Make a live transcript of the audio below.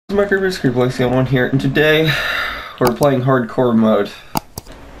My Screen Placing on here, and today we're playing hardcore mode.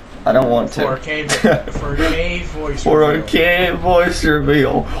 I don't want to. For a cave voice For reveal. a cave voice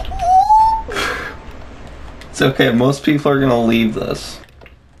reveal. It's okay, most people are gonna leave this.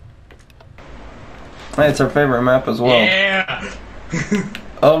 Hey, it's our favorite map as well. Yeah!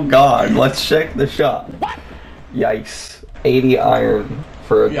 Oh god, let's check the shop. Yikes. 80 iron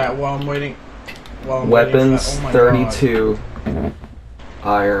for a Yeah, while I'm waiting. weapons, Oh my 32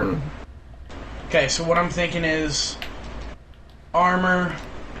 iron. Okay, so what I'm thinking is armor.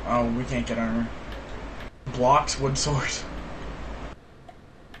 Oh, we can't get armor. Blocks, wood sword.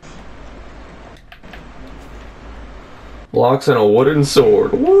 Blocks and a wooden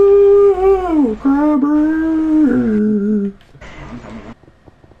sword. Woo! Crabber! I'm coming up.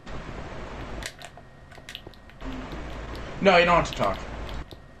 No, you don't have to talk.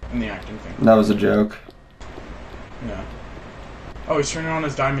 In the acting thing. That was a joke. Yeah. Oh, he's turning on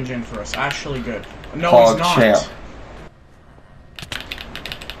his diamond gen for us. Actually good. No, Hog he's not. champ.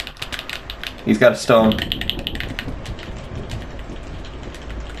 He's got a stone.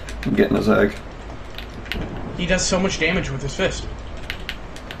 I'm getting his egg. He does so much damage with his fist.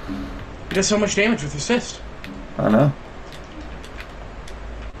 He does so much damage with his fist. I know.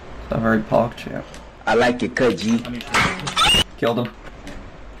 It's a very pog champ. I like it, cut G. I need to... Killed him.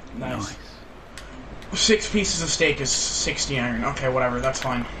 Nice. 6 pieces of steak is 60 iron. Okay, whatever, that's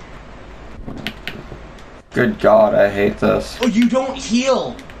fine. Good god, I hate this. Oh, you don't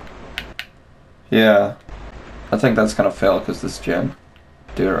heal! Yeah. I think that's gonna fail because this gen.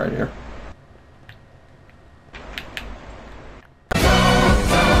 Do it right here.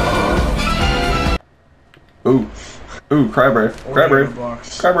 Ooh. Ooh, crab rave. Crab rave.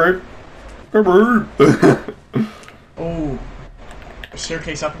 Crab rave. Crab rave. Oh.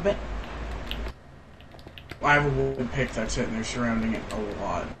 Staircase up a bit? I have a wood pick that's sitting there surrounding it a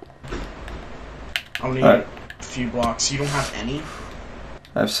lot. I'll need a few blocks. You don't have any?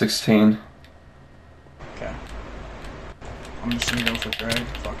 I have 16. Okay. I'm just gonna go for drag.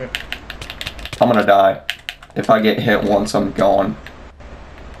 Fuck it. I'm gonna die. If I get hit once, I'm gone.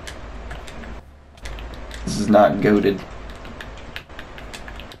 This is not goated.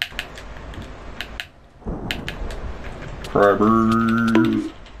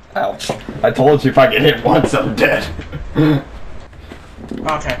 Crabber. Ouch. I told you if I get hit once, I'm dead.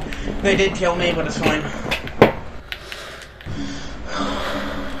 Okay. They did kill me, but it's fine.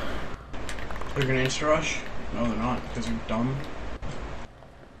 They're gonna insta rush? No, they're not, because they're dumb.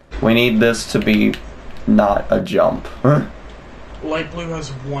 We need this to be not a jump. Light blue has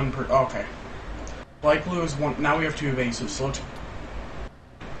 1 per. Okay. Light blue is 1. Now we have 2 evasives, so let's.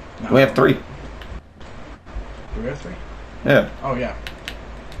 No. We have 3. Do we have 3? Yeah. Oh, yeah.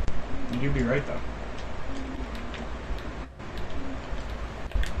 You'd be right, though.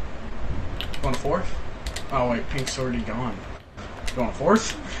 Going to 4th? Oh, wait, pink's already gone. Going to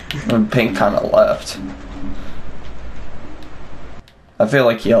 4th? And pink kind of left. I feel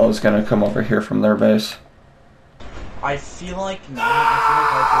like yellow's gonna come over here from their base. I feel like not.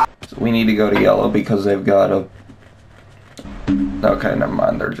 I feel like So we need to go to yellow because they've got a... Okay, never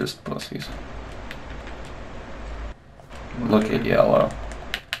mind, they're just pussies. Look at yellow.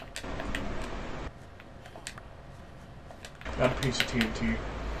 Got a piece of TNT.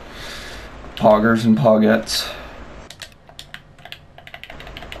 Poggers and Poggettes.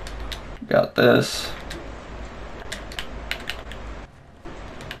 Got this.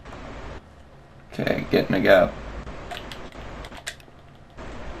 Okay, getting a gap.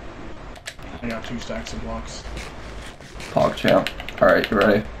 I got 2 stacks of blocks. Pog champ. Alright, you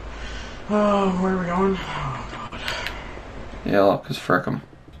ready? Oh, where are we going? Oh, God. Yellow, cause frick 'em.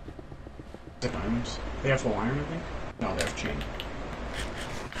 Zip diamonds. They have full iron, I think? No, they have chain.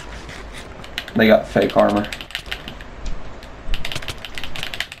 They got fake armor.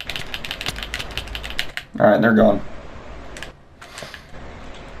 Alright, they're gone.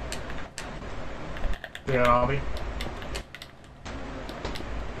 They got obby.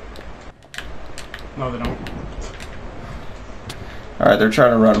 No, they don't. Alright, they're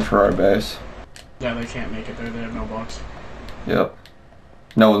trying to run for our base. Yeah, they can't make it there. They have no blocks. Yep.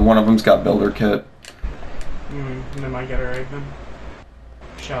 No, one of them's got builder kit. They might get our egg then.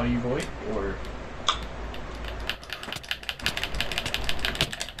 Shall you void? Or...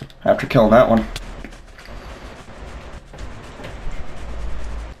 After killing that one.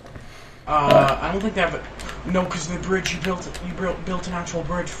 I don't think they have it. No, because the bridge you built an actual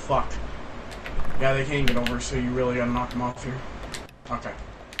bridge. Fuck. Yeah, they can't get over, so you really gotta knock them off here. Okay.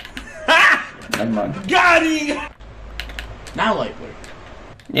 Never mind. Got him! Now light blue.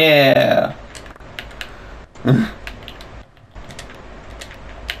 Yeah.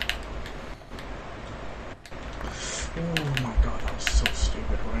 Oh my god, that was so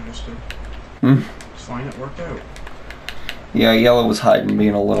stupid what I just did. It's fine, it worked out. Yeah, yellow was hiding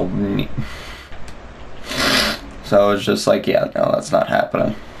being a little neat. So I was just like, yeah, no, that's not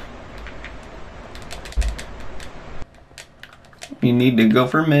happening. You need to go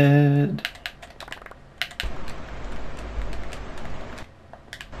for mid.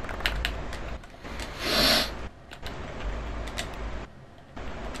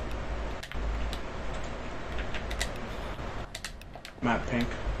 Matte pink.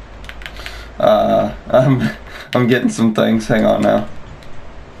 I'm getting some things. Hang on now.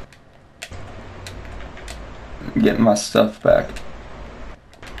 Getting my stuff back.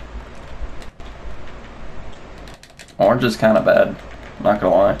 Orange is kind of bad. Not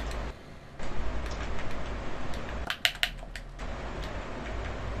gonna lie.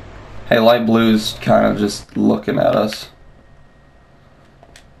 Hey, light blue's kind of just looking at us.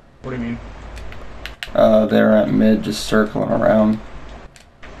 What do you mean? They're at mid, just circling around.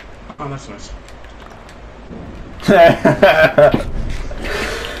 Oh, that's nice.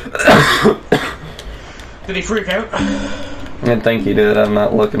 Did he freak out? I think he did. I'm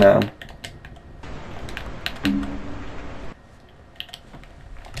not looking at him.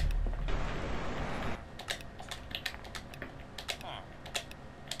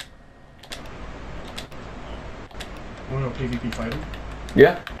 Wanna go PvP fight him?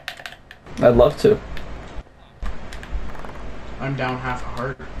 Yeah, I'd love to. I'm down half a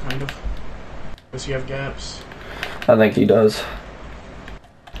heart, kind of. Does he have gaps? I think he does.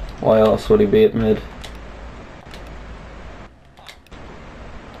 Why else would he be at mid?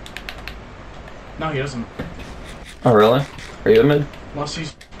 No, he doesn't. Oh, really? Are you at mid? Unless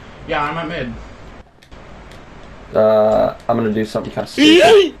he's... Yeah, I'm at mid. I'm gonna do something kind of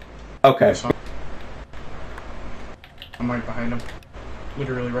stupid. Okay. So, I'm right behind him.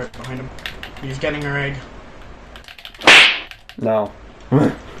 Literally right behind him. He's getting our egg. No.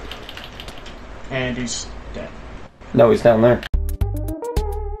 And he's dead. No, he's down there.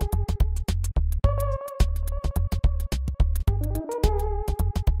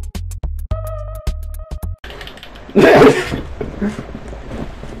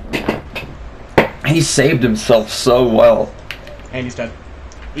 He saved himself so well. And he's dead.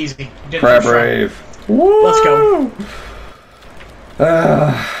 Easy. Crab Rave. Woo! Let's go.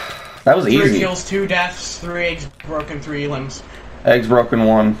 That was easy. 3 kills, 2 deaths, 3 eggs broken, 3 limbs. Eggs broken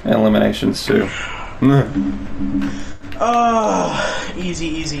 1, eliminations 2. Oh, easy,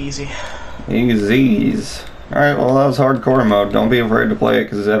 easy, easy. Easies. Alright, well that was hardcore mode. Don't be afraid to play it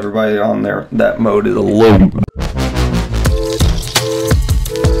because everybody on there, that mode is a load.